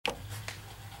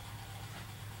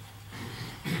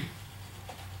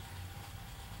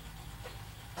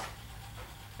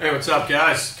Hey, what's up,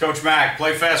 guys? Coach Mac,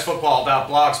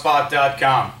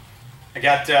 playfastfootball.blogspot.com. I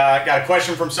got a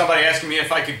question from somebody asking me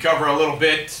if I could cover a little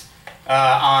bit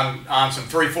on some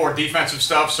 3-4 defensive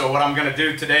stuff. So what I'm going to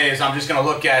do today is I'm just going to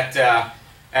look at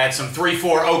some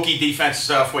 3-4 Okie defense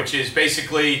stuff, which is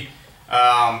basically,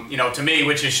 to me,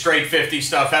 which is straight 50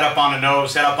 stuff, head up on the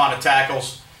nose, head up on the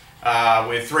tackles,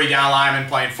 with 3 down linemen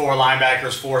playing 4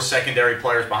 linebackers, 4 secondary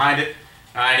players behind it.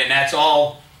 All right, and that's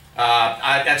all.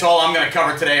 That's all I'm going to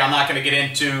cover today. I'm not going to get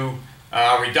into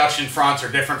reduction fronts or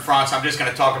different fronts. I'm just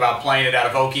going to talk about playing it out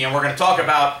of Okie, and we're going to talk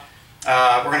about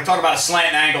a slant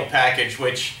and angle package,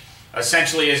 which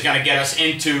essentially is going to get us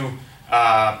into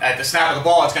at the snap of the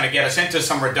ball. It's going to get us into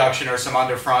some reduction or some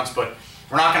under fronts, but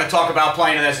we're not going to talk about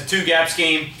playing it as a 2-gap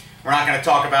scheme. We're not going to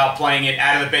talk about playing it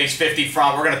out of the base 50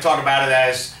 front. We're going to talk about it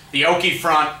as the Okie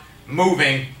front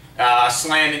moving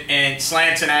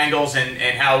slants and angles,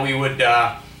 and how we would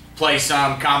play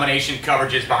some combination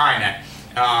coverages behind that.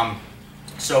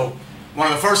 So one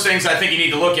of the first things I think you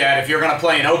need to look at if you're going to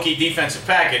play an Okie defensive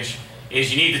package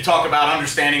is you need to talk about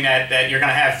understanding that you're going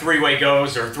to have 3-way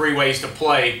goes, or 3 ways to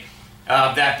play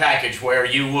that package, where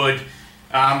you would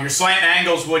your slant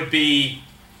angles would be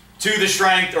to the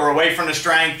strength or away from the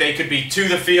strength. They could be to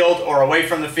the field or away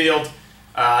from the field,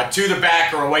 to the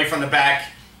back or away from the back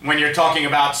when you're talking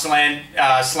about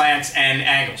slants and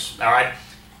angles. All right.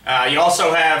 You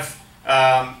also have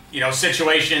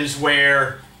situations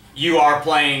where you are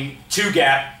playing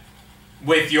 2-gap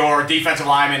with your defensive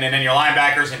linemen and then your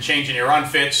linebackers and changing your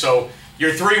unfit. So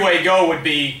your 3-way go would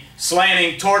be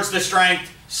slanting towards the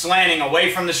strength, slanting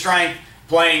away from the strength,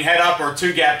 playing head up or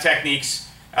 2-gap techniques,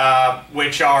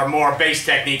 which are more base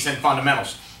techniques and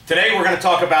fundamentals. Today we're going to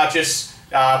talk about just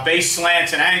base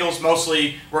slants and angles.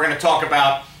 Mostly we're going to talk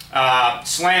about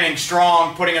slanting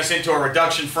strong, putting us into a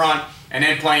reduction front, and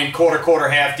then playing quarter,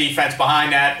 half defense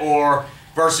behind that, or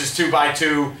versus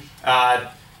 2x2,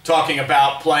 talking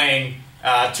about playing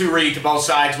 2-read to both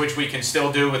sides, which we can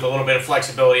still do with a little bit of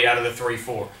flexibility out of the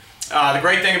 3-4. The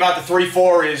great thing about the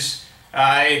 3-4 is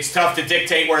it's tough to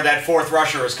dictate where that 4th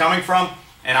rusher is coming from,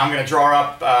 and I'm going to draw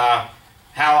up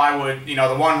how I would,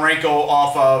 the one wrinkle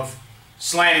off of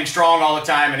slanting strong all the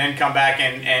time and then come back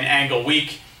and angle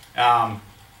weak.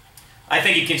 I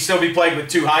think it can still be played with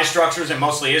 2 high structures, and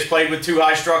mostly is played with 2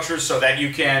 high structures, so that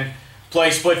you can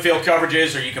play split field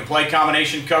coverages or you can play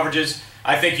combination coverages.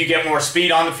 I think you get more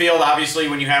speed on the field, obviously,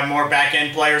 when you have more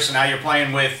back-end players. So now you're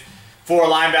playing with 4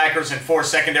 linebackers and 4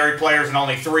 secondary players and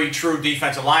only 3 true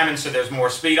defensive linemen, so there's more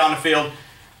speed on the field.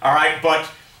 All right, but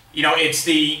it's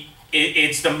the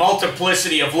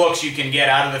multiplicity of looks you can get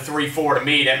out of the 3-4 to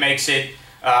me that makes it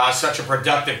such a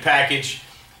productive package.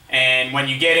 And when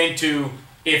you get into,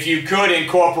 if you could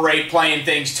incorporate playing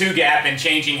things 2-gap and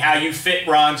changing how you fit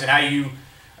runs and how you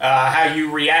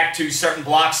react to certain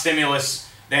block stimulus,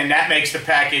 then that makes the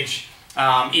package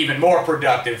even more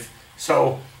productive.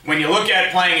 So when you look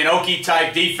at playing an Okie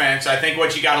type defense, I think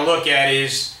what you got to look at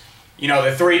is,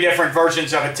 the 3 different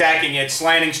versions of attacking it: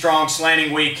 slanting strong,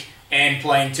 slanting weak, and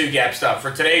playing 2-gap stuff.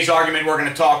 For today's argument, we're going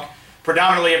to talk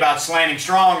predominantly about slanting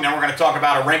strong. Then we're going to talk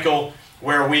about a wrinkle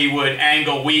where we would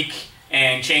angle weak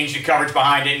and change the coverage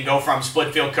behind it and go from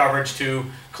split field coverage to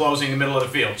closing the middle of the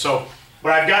field. So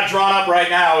what I've got drawn up right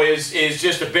now is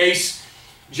just a base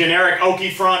generic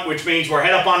Okie front, which means we're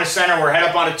head up on the center, we're head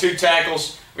up on the 2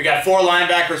 tackles, we got 4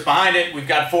 linebackers behind it, we've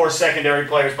got 4 secondary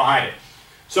players behind it.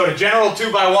 So the general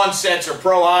 2x1 sets are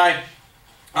pro-I.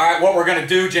 All right, what we're going to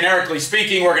do, generically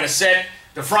speaking, we're going to set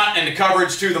the front and the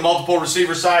coverage to the multiple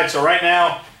receiver side. So right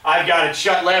now, I've got it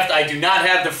shut left. I do not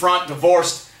have the front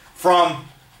divorced from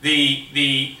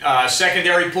the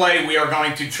secondary play. We are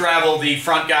going to travel the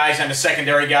front guys and the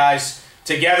secondary guys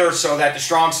together, so that the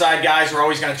strong side guys are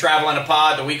always going to travel in a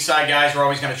pod, the weak side guys are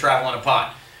always going to travel in a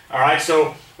pod. All right,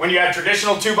 so when you have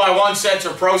traditional 2x1 sets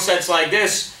or pro sets like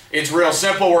this, it's real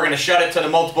simple. We're going to shut it to the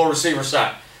multiple receiver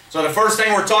side. So the first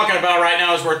thing we're talking about right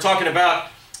now is we're talking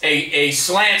about a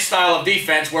slant style of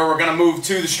defense where we're going to move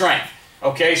to the strength.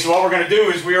 Okay, so what we're going to do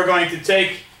is we are going to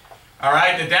take, all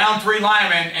right, the down 3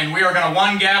 linemen, and we are going to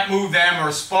 1-gap move them,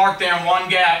 or spark them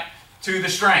 1-gap to the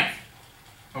strength.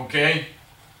 Okay?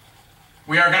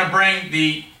 We are going to bring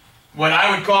what I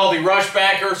would call the rush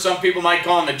backer. Some people might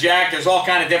call him the jack. There's all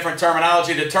kind of different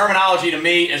terminology. The terminology to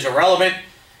me is irrelevant.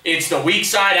 It's the weak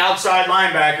side outside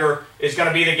linebacker is going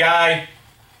to be the guy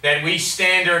that we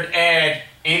standard add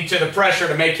into the pressure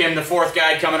to make him the 4th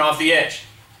guy coming off the edge.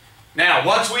 Now,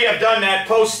 once we have done that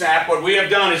post-snap, what we have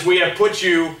done is we have put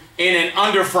you in an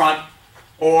underfront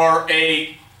or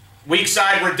a weak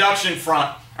side reduction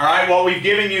front. All right, what we've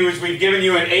given you is we've given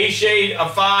you an A shade, a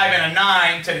 5, and a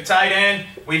 9 to the tight end.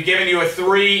 We've given you a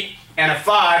 3 and a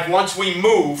 5. Once we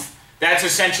move, that's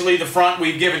essentially the front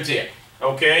we've given to you.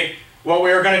 Okay? What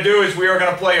we are going to do is we are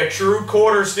going to play a true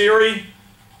quarters theory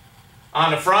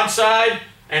on the front side,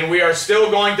 and we are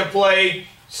still going to play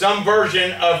some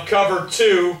version of cover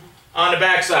 2 on the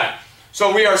back side.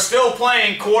 So we are still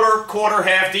playing quarter,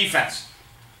 half defense.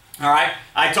 All right?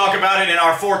 I talk about it in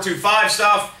our 4-2-5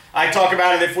 stuff. I talk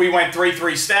about it if we went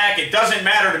 3-3 stack. It doesn't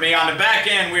matter to me. On the back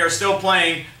end, we are still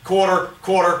playing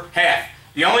quarter, half.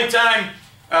 The only time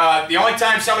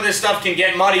some of this stuff can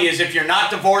get muddy is if you're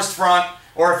not divorced front,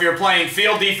 or if you're playing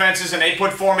field defenses and they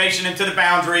put formation into the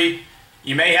boundary.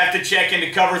 You may have to check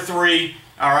into cover 3.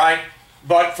 All right?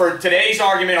 But for today's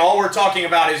argument, all we're talking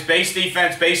about is base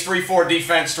defense, base 3-4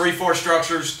 defense, 3-4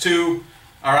 structures, 2,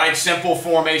 all right, simple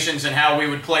formations, and how we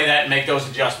would play that and make those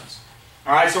adjustments.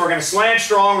 All right, so we're going to slant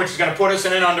strong, which is going to put us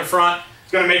in an under front.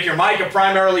 It's going to make your Mike a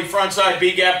primarily front side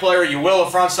B gap player. You will a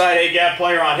front side A gap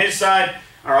player on his side.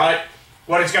 All right,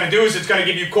 what it's going to do is it's going to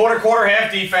give you quarter,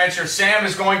 half defense. Your Sam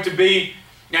is going to be,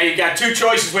 now you've got 2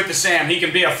 choices with the Sam. He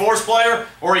can be a force player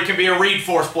or he can be a read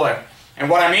force player. And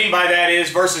what I mean by that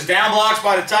is versus down blocks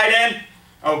by the tight end,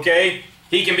 okay,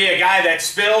 he can be a guy that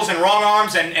spills and wrong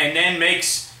arms and then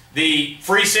makes the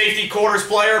free safety quarters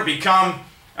player become,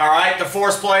 all right, the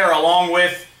force player, along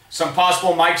with some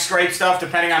possible Mike scrape stuff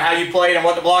depending on how you play it and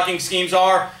what the blocking schemes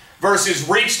are, versus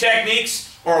reach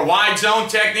techniques or wide zone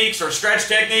techniques or stretch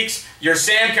techniques. Your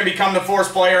Sam can become the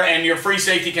force player and your free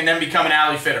safety can then become an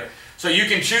alley fitter. So you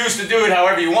can choose to do it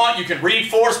however you want. You can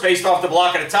read force based off the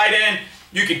block of the tight end.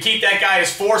 You can keep that guy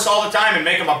as force all the time and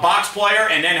make him a box player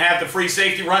and then have the free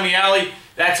safety run the alley.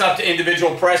 That's up to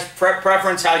individual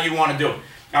preference how you want to do it.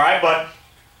 All right, but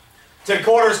to the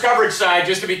quarters coverage side,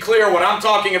 just to be clear, what I'm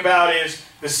talking about is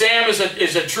the Sam is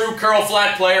a true curl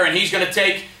flat player, and he's going to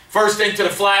take first into the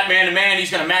flat man-to-man.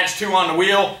 He's going to match 2 on the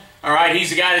wheel. All right, he's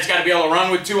the guy that's got to be able to run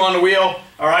with 2 on the wheel.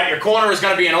 All right, your corner is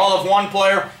going to be an all-of-1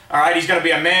 player. All right, he's going to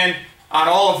be a man on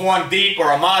all-of-1 deep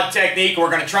or a mod technique. We're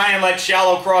going to try and let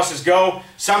shallow crosses go.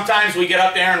 Sometimes we get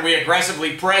up there and we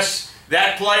aggressively press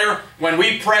that player. When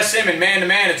we press him in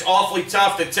man-to-man, it's awfully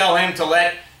tough to tell him to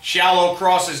let shallow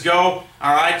crosses go.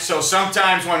 All right, so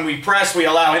sometimes when we press, we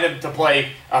allow him to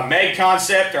play a Meg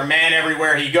concept or man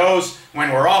everywhere he goes.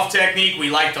 When we're off technique, we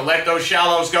like to let those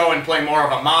shallows go and play more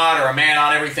of a mod or a man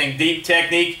on everything deep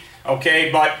technique.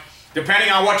 Okay, but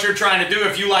depending on what you're trying to do,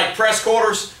 if you like press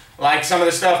quarters, like some of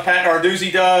the stuff Pat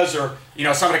Narduzzi does, or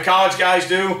some of the college guys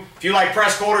do. If you like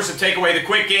press quarters to take away the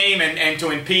quick game and to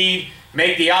impede,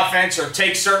 make the offense, or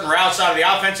take certain routes out of the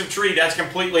offensive tree, that's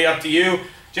completely up to you.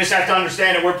 Just have to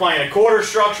understand that we're playing a quarter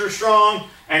structure strong,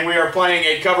 and we are playing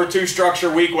a cover 2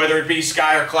 structure weak, whether it be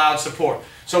sky or cloud support.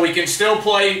 So we can still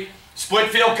play split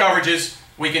field coverages.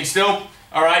 We can still,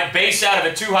 all right, base out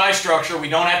of a 2 high structure. We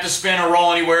don't have to spin or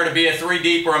roll anywhere to be a 3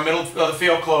 deep or a middle of the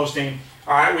field close team.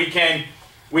 All right, we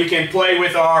can play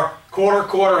with our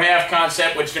quarter, half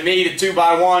concept, which to me, the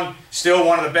 2x1, still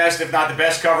one of the best, if not the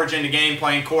best coverage in the game,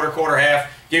 playing quarter, half.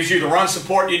 Gives you the run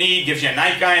support you need, gives you a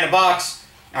night guy in the box.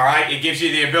 All right, it gives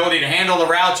you the ability to handle the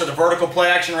routes or the vertical play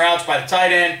action routes by the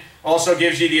tight end. Also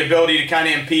gives you the ability to kind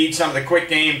of impede some of the quick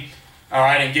game. All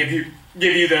right, and give you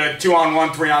the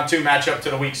 2-on-1, 3-on-2 matchup to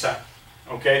the weak side.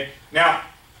 Okay, now,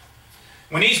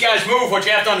 when these guys move, what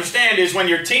you have to understand is when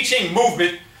you're teaching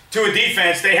movement to a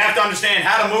defense, they have to understand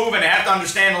how to move and they have to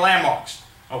understand the landmarks.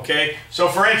 Okay? So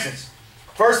for instance,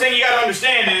 first thing you got to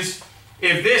understand is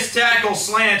if this tackle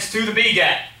slants to the B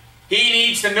gap, he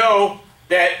needs to know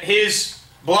that his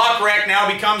block rec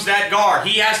now becomes that guard.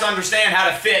 He has to understand how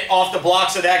to fit off the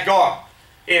blocks of that guard.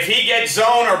 If he gets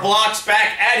zone or blocks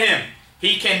back at him,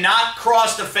 he cannot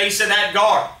cross the face of that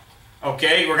guard.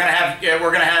 Okay? We're gonna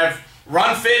have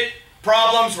run fit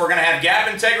problems. We're gonna have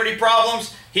gap integrity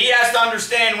problems. He has to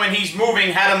understand when he's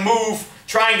moving how to move,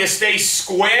 trying to stay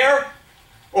square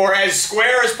or as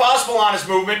square as possible on his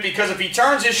movement, because if he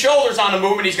turns his shoulders on the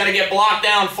movement, he's going to get blocked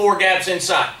down 4 gaps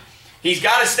inside. He's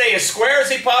got to stay as square as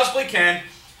he possibly can,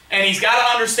 and he's got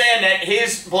to understand that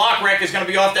his block rec is going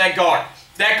to be off that guard.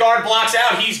 If that guard blocks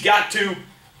out, he's got to,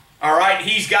 all right,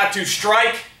 he's got to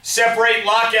strike, separate,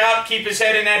 lock out, keep his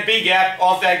head in that B gap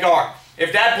off that guard.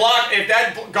 If that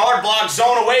guard blocks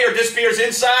zone away or disappears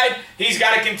inside, he's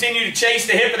got to continue to chase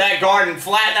the hip of that guard and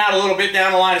flatten out a little bit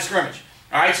down the line of scrimmage.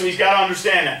 All right, so he's got to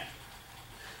understand that.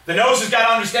 The nose has got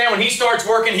to understand when he starts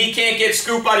working, he can't get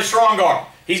scooped by the strong guard.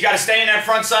 He's got to stay in that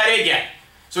front side A gap.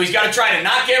 So he's got to try to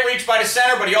not get reached by the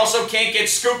center, but he also can't get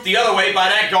scooped the other way by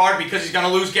that guard because he's going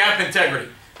to lose gap integrity.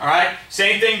 All right,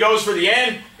 same thing goes for the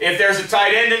end. If there's a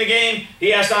tight end in the game, he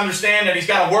has to understand that he's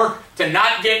got to work to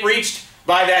not get reached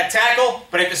by that tackle,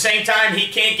 but at the same time, he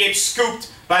can't get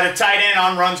scooped by the tight end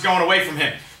on runs going away from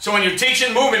him. So when you're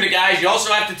teaching movement to guys, you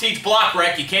also have to teach block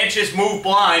rec. You can't just move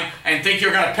blind and think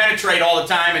you're going to penetrate all the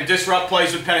time and disrupt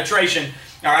plays with penetration.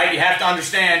 All right, you have to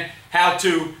understand how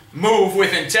to move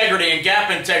with integrity and gap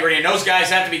integrity, and those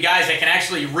guys have to be guys that can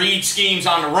actually read schemes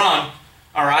on the run,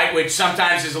 all right, which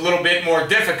sometimes is a little bit more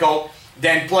difficult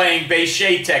than playing base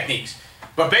shade techniques.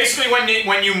 But basically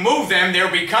when you move them,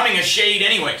 they're becoming a shade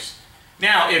anyways.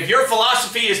 Now, if your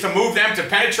philosophy is to move them to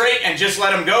penetrate and just let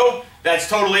them go, that's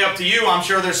totally up to you. I'm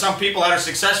sure there's some people that are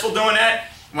successful doing that.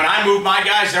 When I move my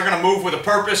guys, they're going to move with a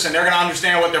purpose, and they're going to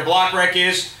understand what their block rec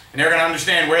is, and they're going to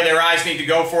understand where their eyes need to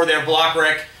go for their block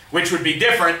rec, which would be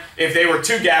different if they were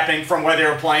two-gapping from where they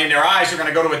were playing. Their eyes are going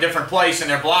to go to a different place, and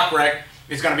their block rec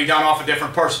is going to be done off a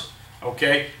different person.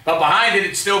 Okay? But behind it,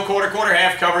 it's still quarter, quarter,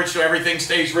 half coverage, so everything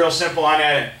stays real simple on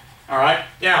that end. All right?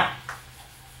 Now,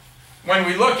 when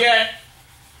we look at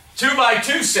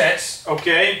 2x2 sets,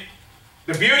 okay,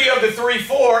 the beauty of the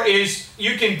 3-4 is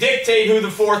you can dictate who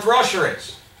the fourth rusher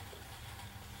is.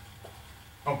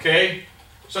 Okay?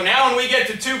 So now when we get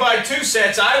to 2x2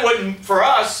 sets, for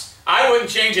us, I wouldn't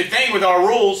change a thing with our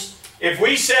rules. If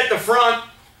we set the front,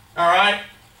 all right,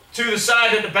 to the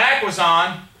side that the back was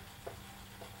on,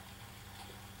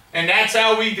 and that's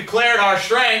how we declared our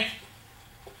strength,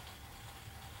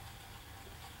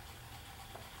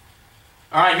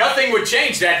 all right, nothing would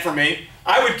change that for me.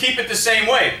 I would keep it the same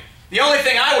way. The only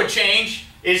thing I would change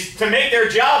is to make their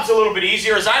jobs a little bit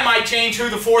easier, is I might change who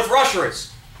the fourth rusher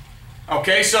is.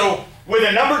 Okay, so with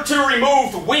a number 2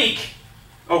 removed weak,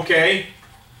 okay,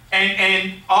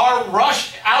 and our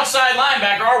rush outside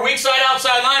linebacker, our weak side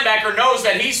outside linebacker knows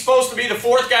that he's supposed to be the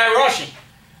fourth guy rushing,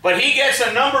 but he gets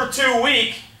a number 2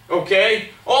 weak, okay,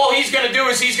 all he's going to do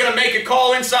is he's going to make a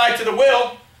call inside to the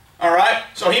will, all right,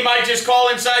 so he might just call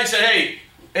inside and say,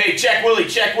 hey, check Willie,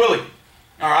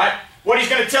 all right. What he's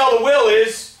going to tell the will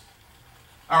is,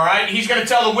 all right, he's going to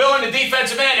tell the will and the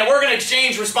defensive end, and we're going to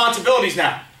exchange responsibilities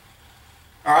now.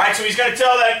 All right, so he's going to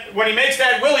tell that, when he makes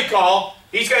that Willie call,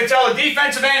 he's going to tell the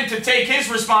defensive end to take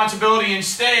his responsibility and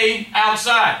stay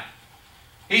outside.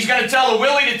 He's going to tell the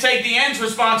Willie to take the end's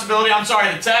responsibility, I'm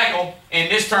sorry, the tackle, in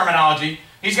this terminology.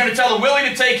 He's going to tell the Willie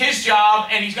to take his job,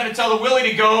 and he's going to tell the Willie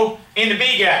to go in the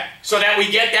B-gap so that we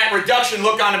get that reduction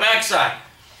look on the backside.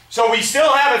 So we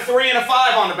still have a 3 and a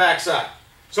 5 on the backside.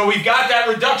 So we've got that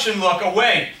reduction look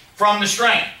away from the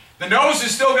strength. The nose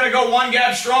is still going to go 1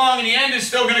 gap strong, and the end is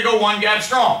still going to go 1 gap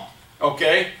strong.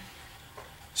 Okay?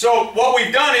 So what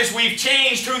we've done is we've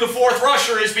changed who the fourth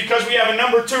rusher is because we have a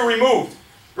number 2 removed.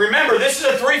 Remember, this is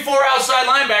a 3-4 outside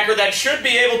linebacker that should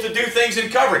be able to do things in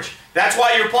coverage. That's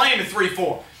why you're playing the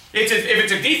 3-4. If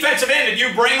it's a defensive end that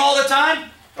you bring all the time,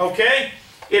 okay,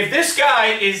 if this guy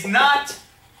is not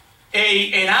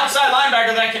an outside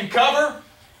linebacker that can cover,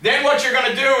 then what you're going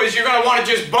to do is you're going to want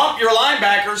to just bump your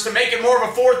linebackers to make it more of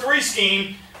a 4-3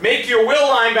 scheme, make your will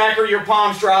linebacker your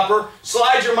palms dropper,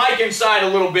 slide your mic inside a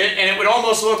little bit, and it would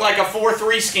almost look like a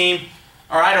 4-3 scheme,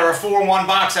 all right, or a 4-1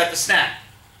 box at the snap.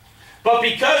 But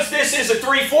because this is a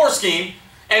 3-4 scheme,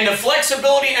 and the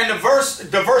flexibility and the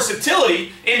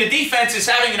versatility in the defense is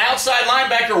having an outside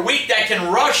linebacker weak that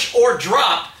can rush or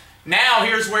drop, now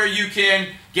here's where you can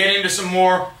get into some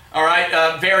more, all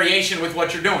right, variation with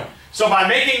what you're doing. So by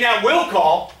making that will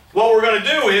call, what we're going to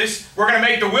do is we're going to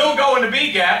make the will go into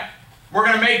B gap, we're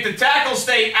going to make the tackle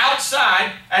stay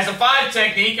outside as a 5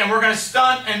 technique, and we're going to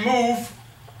stunt and move,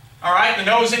 all right, the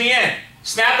nose and the end.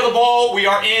 Snap of the ball, we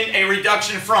are in a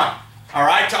reduction front. All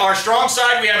right, to our strong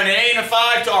side, we have an 8 and a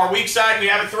 5. To our weak side, we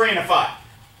have a 3 and a 5.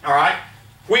 All right?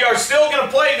 We are still going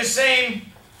to play the same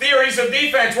theories of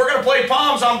defense. We're going to play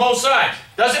palms on both sides.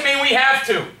 Doesn't mean we have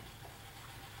to.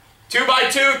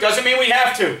 2x2 doesn't mean we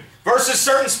have to. Versus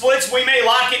certain splits, we may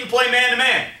lock it and play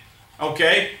man-to-man.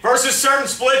 Okay? Versus certain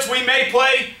splits, we may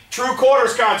play true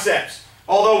quarters concepts.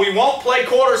 Although we won't play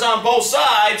quarters on both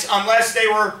sides unless they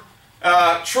were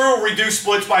true reduced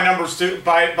splits by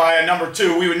a number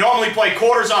 2. We would normally play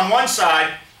quarters on one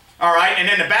side, all right, and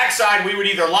then the back side we would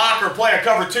either lock or play a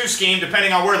cover 2 scheme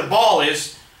depending on where the ball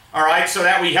is, all right, so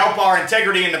that we help our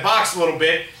integrity in the box a little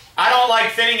bit. I don't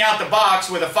like thinning out the box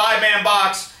with a 5-man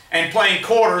box and playing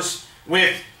quarters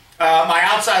with my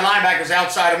outside linebackers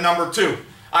outside of number 2.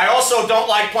 I also don't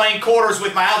like playing quarters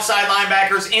with my outside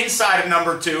linebackers inside of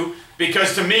number 2.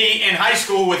 Because to me, in high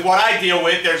school, with what I deal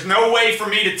with, there's no way for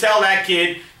me to tell that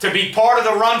kid to be part of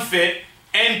the run fit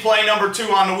and play number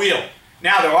 2 on the wheel.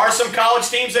 Now, there are some college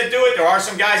teams that do it. There are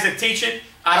some guys that teach it.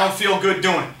 I don't feel good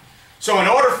doing it. So in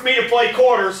order for me to play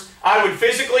quarters, I would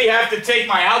physically have to take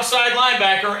my outside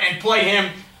linebacker and play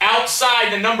him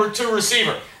outside the number 2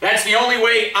 receiver. That's the only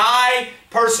way I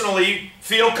personally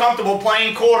feel comfortable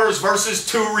playing quarters versus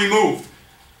 2 removed.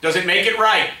 Does it make it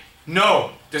right?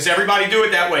 No. Does everybody do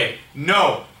it that way?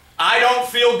 No. I don't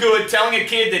feel good telling a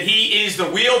kid that he is the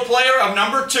wheel player of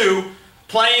number 2,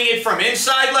 playing it from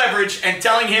inside leverage and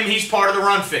telling him he's part of the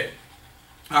run fit.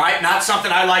 All right, not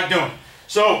something I like doing.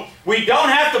 So we don't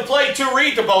have to play 2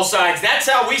 read to both sides. That's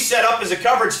how we set up as a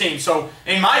coverage team. So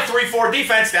in my 3-4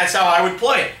 defense, that's how I would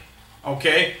play it.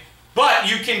 Okay? But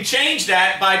you can change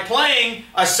that by playing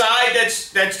a side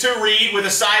that's 2 read with a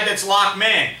side that's lock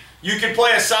man. You can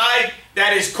play a side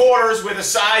that is quarters with a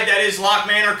side that is lock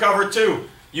man or cover 2.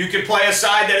 You could play a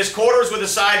side that is quarters with a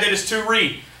side that is 2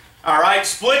 read. All right?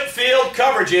 Split field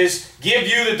coverages give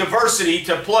you the diversity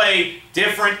to play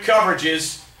different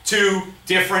coverages to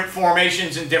different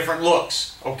formations and different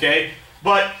looks. Okay?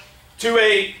 But to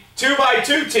a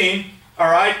 2x2 team, all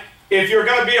right, if you're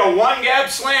going to be a 1-gap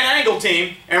slant angle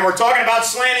team, and we're talking about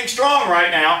slanting strong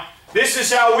right now, this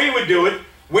is how we would do it.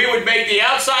 We would make the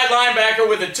outside linebacker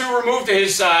with a 2 removed to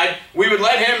his side. We would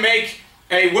let him make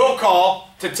a will call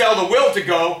to tell the will to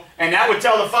go, and that would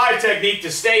tell the 5 technique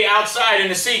to stay outside in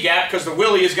the C gap because the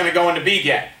willie is going to go into B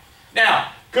gap.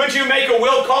 Now, could you make a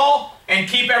will call and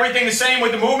keep everything the same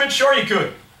with the movement? Sure you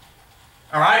could.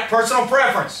 All right, personal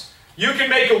preference. You can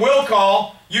make a will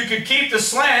call. You could keep the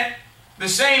slant the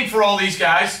same for all these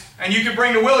guys, and you could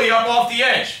bring the willie up off the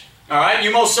edge. All right,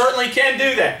 you most certainly can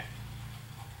do that.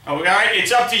 All right,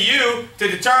 it's up to you to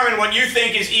determine what you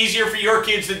think is easier for your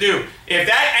kids to do. If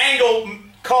that angle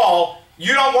call,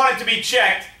 you don't want it to be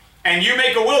checked, and you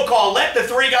make a will call, let the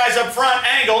 3 guys up front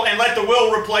angle and let the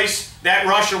will replace that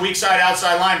rush or weak side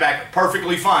outside linebacker.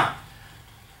 Perfectly fine.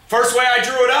 First way I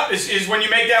drew it up is when you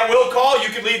make that will call, you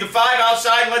could leave the 5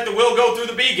 outside and let the will go through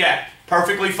the B gap.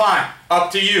 Perfectly fine.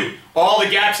 Up to you. All the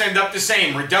gaps end up the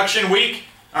same. Reduction weak,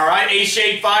 all right,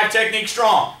 A-shaped 5 technique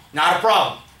strong. Not a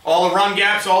problem. All the run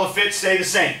gaps, all the fits stay the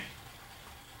same.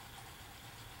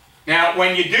 Now,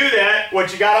 when you do that,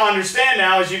 what you got to understand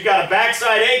now is you've got a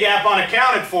backside A gap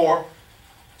unaccounted for,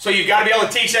 so you've got to be able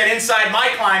to teach that inside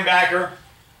Mike linebacker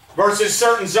versus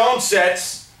certain zone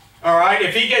sets. All right,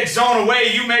 if he gets zone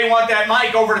away, you may want that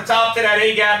Mike over the top to that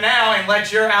A gap now and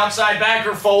let your outside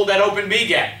backer fold that open B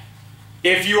gap.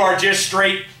 If you are just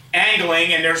straight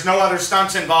angling and there's no other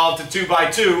stunts involved to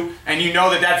 2x2, and you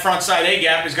know that that front side A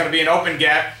gap is going to be an open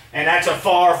gap, and that's a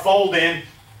far fold in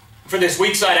for this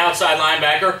weak side outside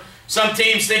linebacker. Some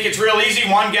teams think it's real easy,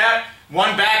 1 gap,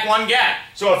 1 back, 1 gap.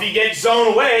 So if he gets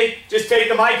zone away, just take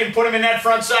the mic and put him in that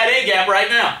front side A gap right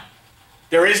now.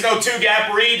 There is no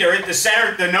 2-gap read. They're at the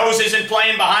center. The nose isn't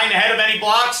playing behind the head of any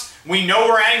blocks. We know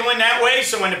we're angling that way,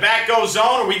 so when the back goes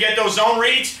zone or we get those zone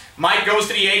reads, Mike goes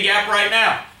to the A gap right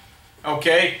now.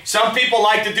 Okay, some people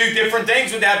like to do different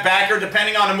things with that backer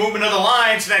depending on the movement of the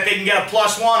line so that they can get a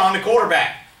 +1 on the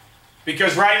quarterback.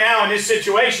 Because right now in this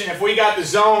situation, if we got the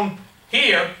zone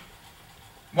here,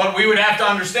 what we would have to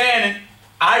understand, and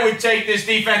I would take this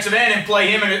defensive end and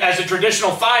play him as a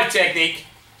traditional 5 technique.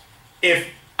 If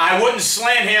I wouldn't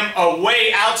slant him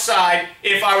away outside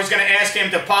if I was going to ask him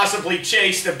to possibly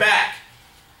chase the back.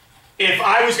 If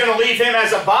I was going to leave him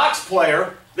as a box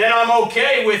player, then I'm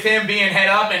okay with him being head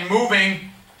up and moving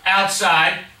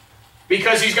outside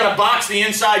because he's going to box the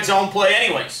inside zone play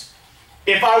anyways.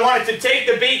 If I wanted to take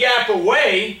the B gap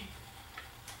away,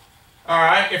 all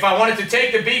right, if I wanted to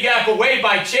take the B gap away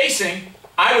by chasing,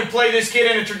 I would play this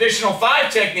kid in a traditional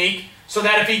 5 technique so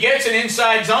that if he gets an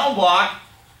inside zone block,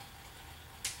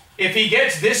 if he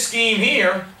gets this scheme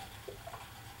here,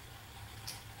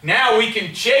 now we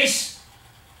can chase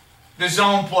the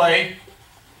zone play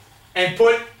and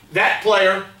put that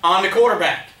player on the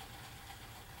quarterback.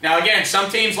 Now again, some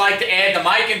teams like to add the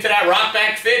mic into that rock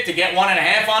back fit to get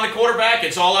 1.5 on the quarterback.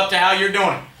 It's all up to how you're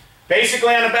doing it.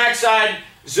 Basically on the backside,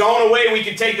 zone away, we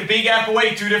can take the B gap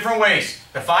away 2 different ways.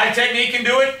 The 5 technique can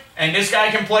do it, and this guy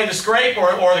can play the scrape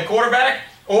or the quarterback,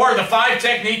 or the 5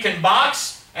 technique can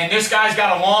box, and this guy's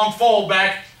got a long fold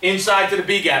back inside to the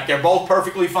B gap. They're both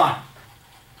perfectly fine.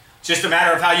 It's just a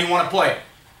matter of how you want to play it.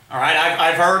 All right,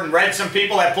 I've heard and read some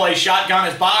people that play shotgun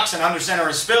as box and under center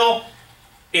as spill.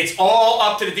 It's all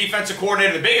up to the defensive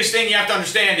coordinator. The biggest thing you have to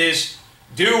understand is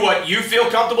do what you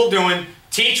feel comfortable doing,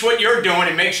 teach what you're doing,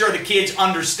 and make sure the kids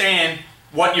understand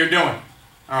what you're doing.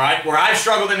 All right, where I've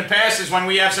struggled in the past is when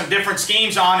we have some different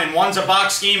schemes on, and one's a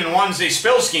box scheme and one's a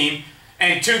spill scheme,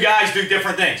 and 2 guys do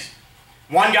different things.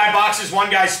 One guy boxes, one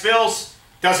guy spills,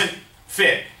 doesn't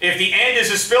fit. If the end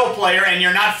is a spill player and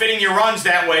you're not fitting your runs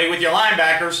that way with your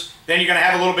linebackers, then you're going to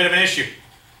have a little bit of an issue.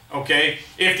 Okay?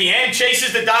 If the end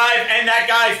chases the dive and that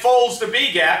guy folds the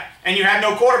B gap and you have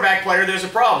no quarterback player, there's a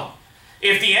problem.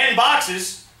 If the end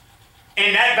boxes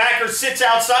and that backer sits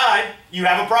outside, you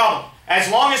have a problem. As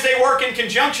long as they work in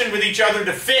conjunction with each other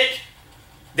to fit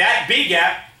that B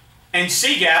gap and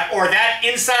C gap, or that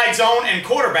inside zone and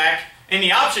quarterback in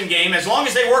the option game, as long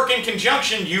as they work in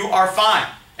conjunction, you are fine.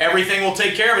 Everything will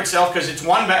take care of itself because it's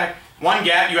one back, one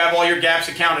gap, you have all your gaps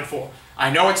accounted for. I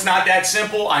know it's not that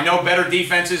simple. I know better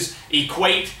defenses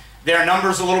equate their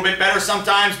numbers a little bit better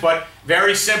sometimes, but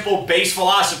very simple base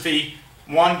philosophy,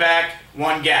 one back,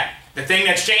 one gap. The thing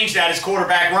that's changed that is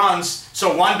quarterback runs,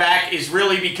 so one back is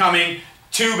really becoming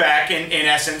two back in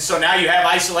essence. So now you have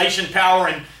isolation power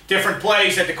and different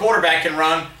plays that the quarterback can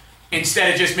run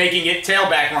instead of just making it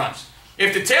tailback runs.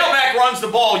 If the tailback runs the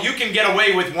ball, you can get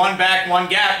away with one back, one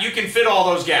gap. You can fit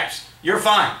all those gaps. You're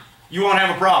fine. You won't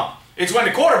have a problem. It's when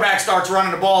the quarterback starts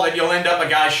running the ball that you'll end up a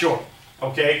guy short.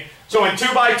 Okay? So in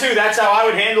 2x2, that's how I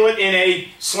would handle it in a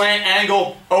slant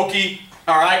angle Okie,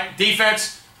 all right,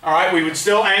 defense. All right, we would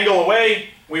still angle away.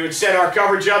 We would set our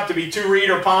coverage up to be 2 read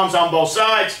or palms on both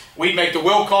sides. We'd make the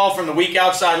will call from the weak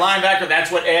outside linebacker. That's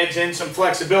what adds in some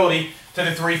flexibility to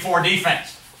the 3-4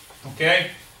 defense. Okay?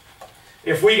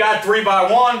 If we got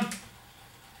 3x1,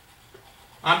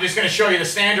 I'm just going to show you the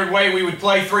standard way we would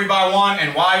play 3x1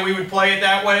 and why we would play it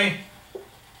that way.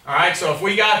 All right, so if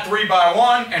we got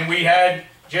 3x1 and we had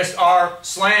just our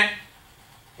slant,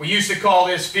 we used to call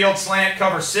this field slant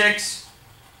cover 6.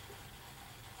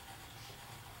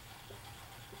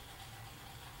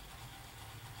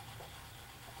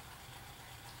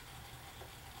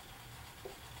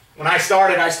 When I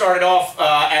started off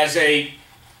as a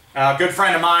good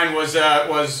friend of mine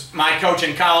was my coach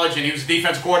in college, and he was a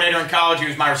defensive coordinator in college. He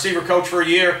was my receiver coach for a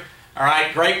year. All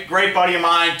right, great buddy of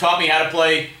mine, taught me how to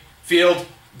play field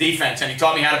defense, and he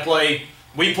taught me how to play.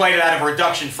 We played it out of a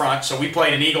reduction front, so we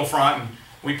played an eagle front, and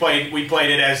we played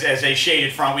it as a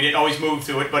shaded front. We didn't always move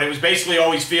to it, but it was basically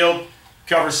always field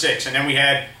cover 6, and then we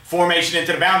had formation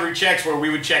into the boundary checks where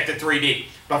we would check the 3D.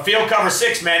 But field cover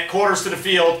 6 meant quarters to the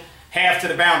field, half to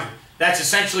the boundary. That's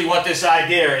essentially what this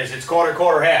idea is. It's quarter,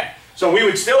 quarter, half. So we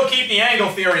would still keep the angle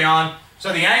theory on.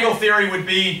 So the angle theory would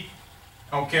be,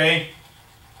 okay,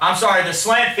 I'm sorry, the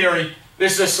slant theory.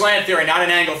 This is a slant theory, not an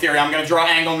angle theory. I'm going to draw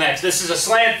angle next. This is a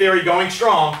slant theory going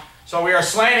strong. So we are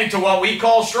slanting to what we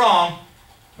call strong.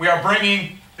 We are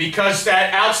bringing, because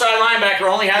that outside linebacker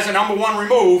only has a number 1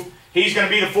 removed, he's going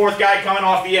to be the 4th guy coming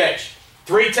off the edge.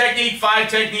 3 technique, 5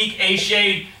 technique, A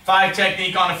shade, 5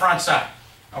 technique on the front side.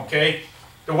 Okay?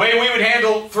 The way we would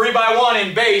handle 3x1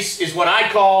 in base is what I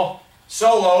call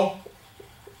solo.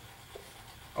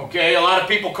 Okay, a lot of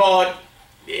people call it,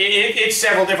 it's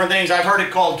several different things. I've heard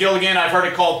it called Gilligan, I've heard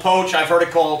it called poach, I've heard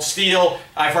it called steal,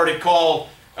 I've heard it called,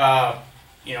 some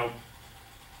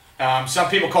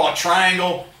people call it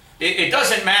triangle. It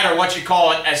doesn't matter what you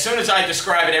call it. As soon as I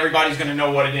describe it, everybody's going to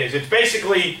know what it is. It's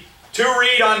basically 2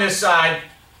 read on this side,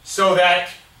 so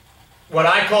that what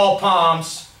I call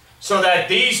palms, so that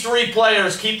these 3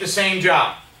 players keep the same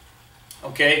job.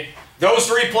 Okay? Those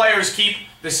 3 players keep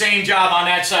the same job on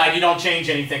that side. You don't change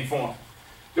anything for them.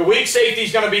 The weak safety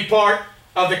is going to be part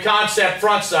of the concept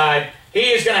front side. He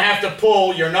is going to have to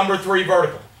pull your number 3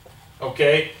 vertical.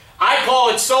 Okay? I call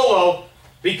it solo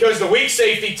because the weak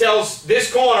safety tells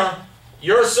this corner,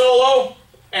 you're solo,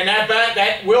 and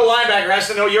that will linebacker has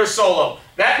to know you're solo.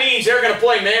 That means they're going to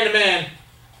play man-to-man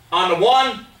on the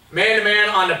 1, man-to-man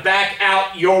on the back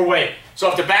out your way. So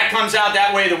if the back comes out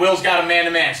that way, the will's got a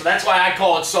man-to-man. So that's why I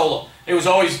call it solo. It was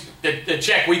always the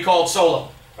check we called solo.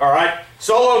 All right?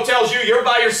 Solo tells you you're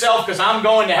by yourself because I'm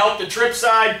going to help the trip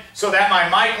side so that my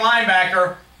Mike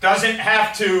linebacker doesn't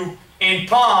have to, in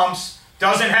palms,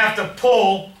 doesn't have to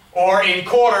pull, or in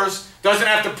quarters, doesn't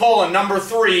have to pull a number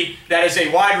 3 that is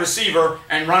a wide receiver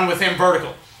and run with him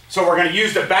vertical. So we're going to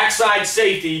use the backside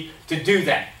safety to do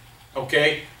that.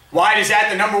 Okay? Why is that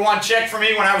the number 1 check for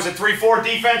me when I was a 3-4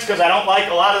 defense? Because I don't like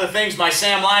a lot of the things my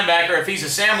Sam linebacker, if he's a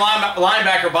Sam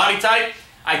linebacker body type,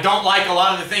 I don't like a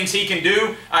lot of the things he can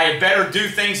do. I had better do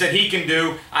things that he can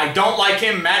do. I don't like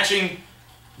him matching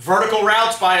vertical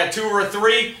routes by a 2 or a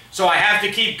 3, so I have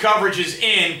to keep coverages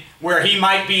in where he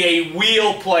might be a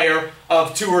wheel player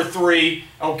of 2 or 3,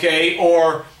 okay,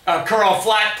 or a curl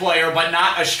flat player, but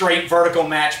not a straight vertical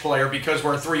match player because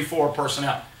we're 3-4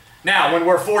 personnel. Now, when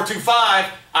we're 4-2-5,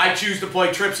 I choose to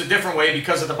play trips a different way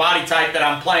because of the body type that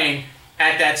I'm playing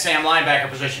at that Sam linebacker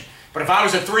position. But if I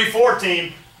was a 3-4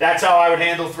 team, that's how I would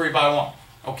handle 3x1.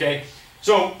 Okay?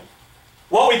 So,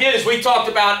 what we did is we talked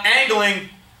about angling,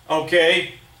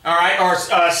 okay, all right,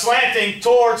 or slanting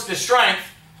towards the strength,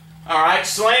 all right,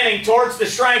 slanting towards the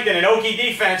strength in an Okie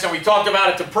defense, and we talked about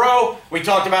it to pro, we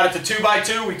talked about it to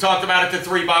 2x2, we talked about it to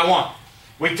 3x1.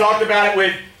 We talked about it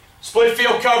with split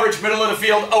field coverage, middle of the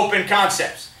field, open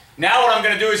concepts. Now what I'm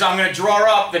going to do is I'm going to draw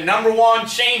up the number 1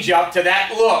 change-up to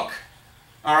that look.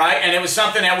 All right, and it was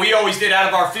something that we always did out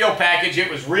of our field package. It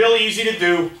was real easy to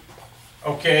do,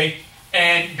 okay?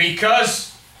 And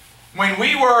because when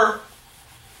we were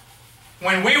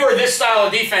this style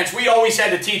of defense, we always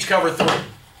had to teach cover 3,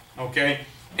 okay?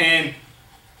 And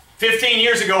 15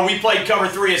 years ago, we played cover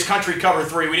 3 as country cover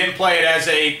 3. We didn't play it as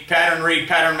a pattern read,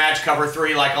 pattern match cover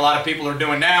 3 like a lot of people are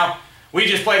doing now. We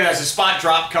just played it as a spot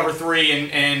drop cover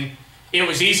 3, and it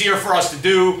was easier for us to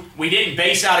do. We didn't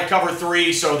base out of cover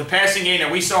 3, so the passing game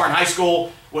that we saw in high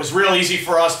school was real easy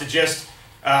for us to just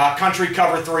country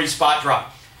cover 3 spot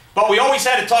drop. But we always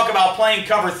had to talk about playing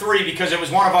cover 3 because it was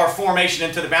one of our formation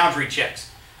into the boundary checks.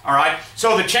 All right?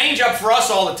 So the change up for us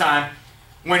all the time,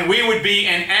 when we would be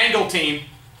an angle team,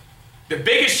 the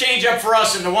biggest change up for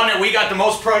us and the one that we got the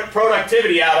most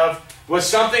productivity out of was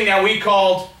something that we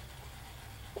called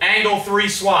angle 3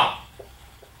 swap.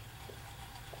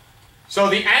 So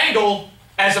the angle,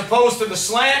 as opposed to the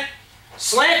slant,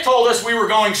 slant told us we were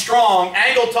going strong,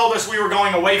 angle told us we were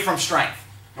going away from strength.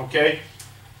 Okay?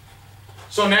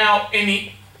 So now, in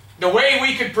the way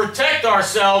we could protect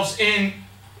ourselves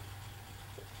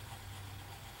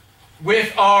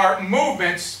with our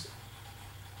movements,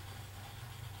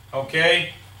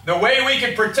 okay, the way we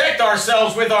could protect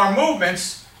ourselves with our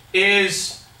movements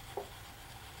is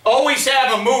always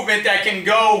have a movement that can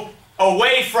go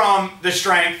away from the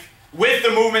strength with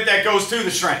the movement that goes to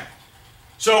the strength.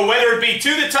 So whether it be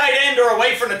to the tight end or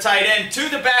away from the tight end, to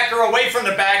the back or away from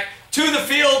the back, to the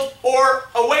field or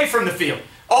away from the field.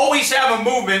 Always have a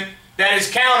movement that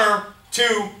is counter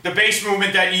to the base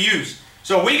movement that you use.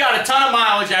 So we got a ton of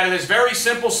mileage out of this very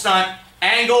simple stunt,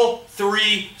 angle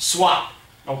 3 swap.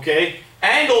 Okay?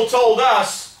 Angle told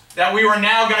us that we were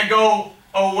now going to go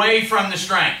away from the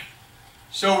strength.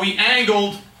 So we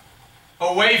angled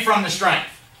away from the strength.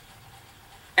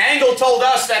 Angle told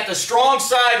us that the strong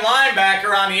side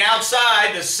linebacker on the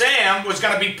outside, the Sam, was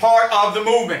going to be part of the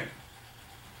movement.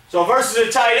 So versus a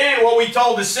tight end, what we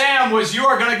told the Sam was you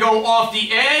are going to go off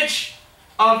the edge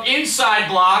of inside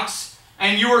blocks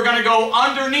and you are going to go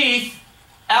underneath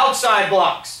outside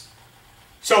blocks.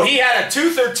 So he had a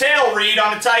tooth or tail read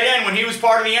on the tight end when he was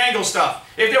part of the angle stuff.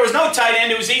 If there was no tight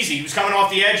end, it was easy. He was coming off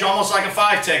the edge almost like a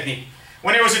 5 technique.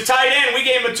 When there was a tight end, we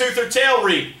gave him a tooth or tail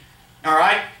read. All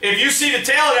right? If you see the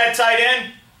tail of that tight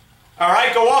end, all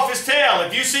right, go off his tail.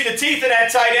 If you see the teeth of that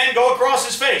tight end, go across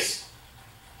his face.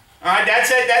 All right, that's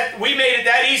it. We made it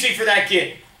that easy for that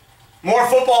kid. More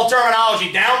football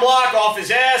terminology. Down block, off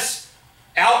his ass.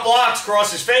 Out blocks,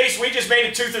 cross his face. We just made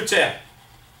it tooth or tail.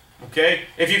 Okay?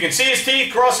 If you can see his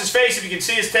teeth, cross his face. If you can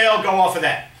see his tail, go off of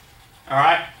that. All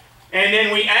right? And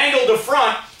then we angled the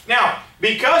front. Now,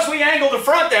 because we angled the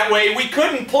front that way, we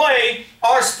couldn't play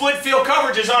our split field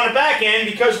coverages on the back end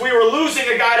because we were losing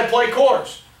a guy to play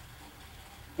quarters.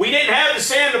 We didn't have the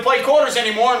Sam to play quarters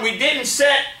anymore, and we didn't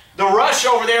set the rush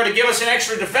over there to give us an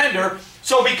extra defender.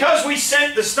 So because we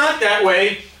sent the stunt that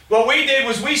way, what we did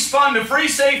was we spun the free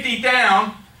safety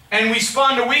down, and we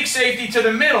spun the weak safety to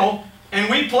the middle, and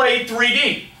we played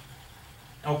 3D.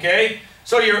 Okay?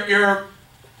 So you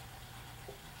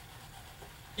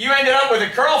ended up with a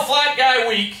curl flat guy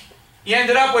weak. You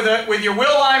ended up with your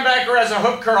will linebacker as a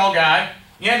hook curl guy.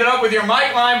 You ended up with your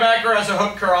Mike linebacker as a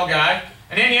hook curl guy.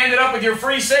 And then you ended up with your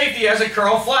free safety as a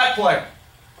curl flat player.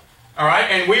 All right?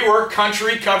 And we were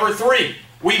country cover 3.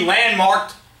 We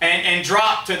landmarked and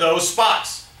dropped to those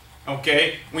spots.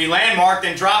 Okay? We landmarked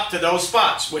and dropped to those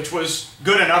spots, which was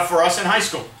good enough for us in high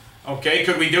school. Okay?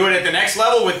 Could we do it at the next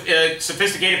level with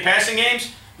sophisticated passing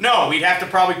games? No. We'd have to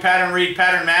probably pattern read,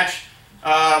 pattern match,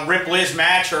 Rip Liz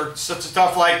match, or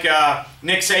stuff like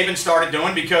Nick Saban started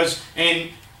doing, because in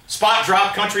spot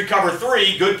drop country cover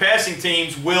 3, good passing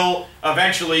teams will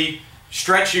eventually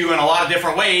stretch you in a lot of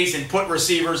different ways and put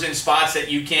receivers in spots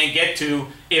that you can't get to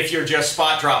if you're just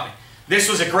spot dropping. This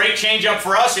was a great change-up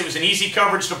for us. It was an easy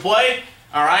coverage to play,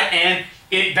 all right, and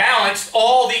it balanced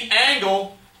all the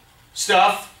angle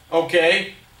stuff,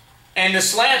 okay, and the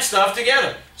slant stuff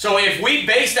together. So if we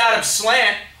based out of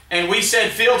slant and we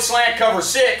said field slant cover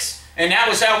 6, and that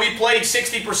was how we played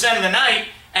 60% of the night,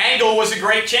 angle was a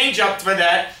great change-up for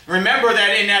that. Remember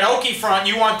that in that Okie front,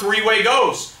 you want 3-way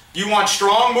goes. You want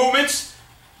strong movements,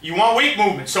 you want weak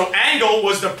movements. So angle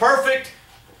was the perfect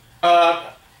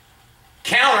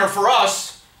counter for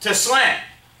us to slant.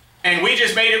 And we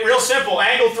just made it real simple.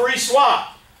 Angle 3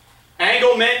 swap.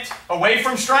 Angle meant away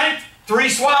from strength. 3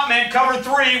 swap meant cover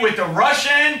 3 with the rush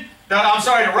end, the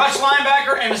rush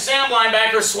linebacker and the Sam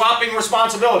linebacker swapping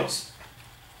responsibilities.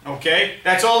 Okay?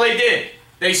 That's all they did.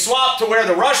 They swapped to where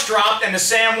the rush dropped and the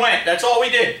Sam went. That's all we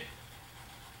did.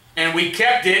 And we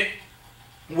kept it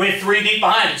with 3 deep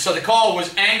behind it. So the call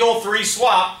was angle 3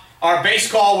 swap. our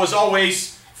base call was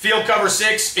always field cover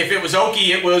 6. If it was Okie,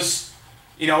 it was,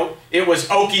 it was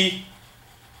Okie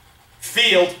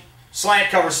field slant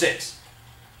cover 6.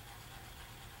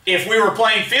 If we were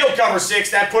playing field cover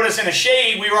 6, that put us in a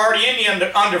shade. We were already in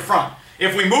the under front.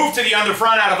 If we moved to the under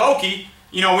front out of Okie,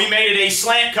 we made it a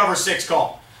slant cover 6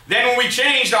 call. Then when we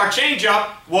changed, our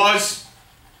changeup was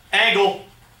angle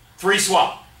 3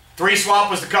 swap. 3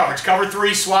 swap was the coverage. Cover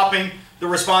 3 swapping the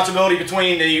responsibility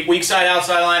between the weak side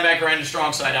outside linebacker and the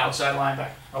strong side outside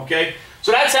linebacker. Okay?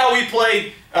 So that's how we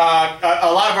played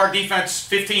a lot of our defense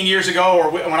 15 years ago,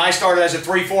 or when I started as a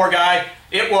 3-4 guy.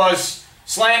 It was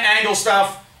slant angle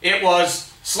stuff. It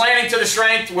was slanting to the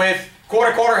strength with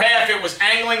quarter, half. It was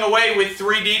angling away with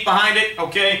 3 deep behind it.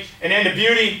 Okay? And then the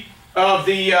beauty of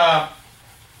the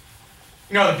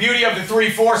the beauty of the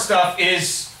 3-4 stuff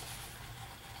is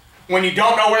when you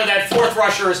don't know where that 4th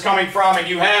rusher is coming from and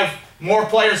you have more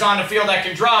players on the field that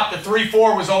can drop, the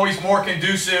 3-4 was always more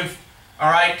conducive, all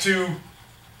right, to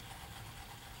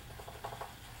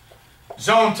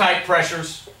zone type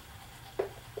pressures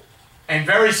and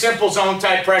very simple zone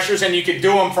type pressures, and you could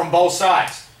do them from both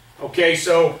sides. Okay,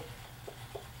 so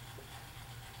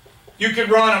you could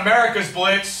run America's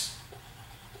blitz.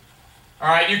 All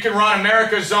right, you can run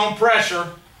America's zone pressure,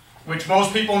 which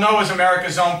most people know is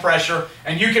America's zone pressure,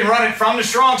 and you can run it from the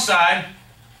strong side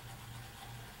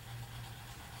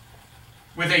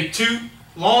with a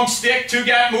long stick,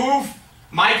 2-gap move.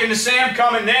 Mike and the Sam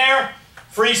coming there.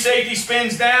 Free safety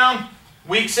spins down.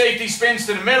 Weak safety spins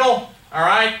to the middle. All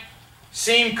right,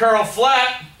 seam curl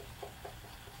flat.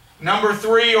 Number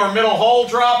 3 or middle hole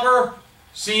dropper.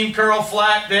 Seam curl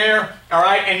flat there. All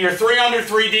right, and you're 3 under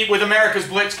 3 deep with America's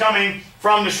blitz coming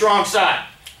from the strong side.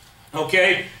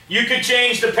 Okay, you could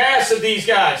change the pass of these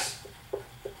guys.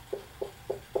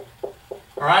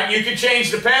 All right, you could change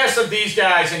the pass of these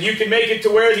guys, and you can make it to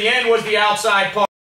where the end was the outside part.